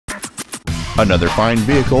Another fine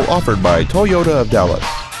vehicle offered by Toyota of Dallas.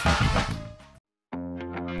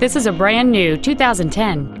 This is a brand new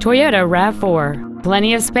 2010 Toyota RAV4.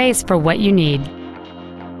 Plenty of space for what you need.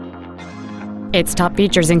 Its top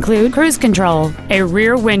features include cruise control, a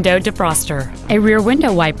rear window defroster, a rear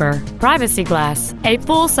window wiper, privacy glass, a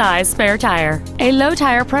full-size spare tire, a low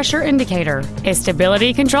tire pressure indicator, a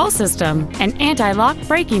stability control system, an anti-lock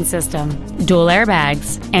braking system, dual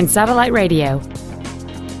airbags, and satellite radio.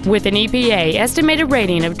 With an EPA estimated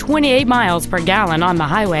rating of 28 miles per gallon on the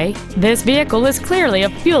highway, this vehicle is clearly a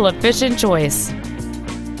fuel-efficient choice.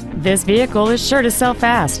 This vehicle is sure to sell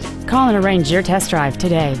fast. Call and arrange your test drive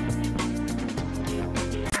today.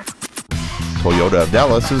 Toyota of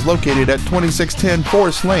Dallas is located at 2610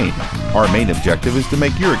 Forest Lane. Our main objective is to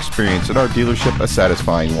make your experience at our dealership a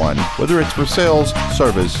satisfying one, whether it's for sales,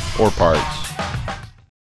 service, or parts.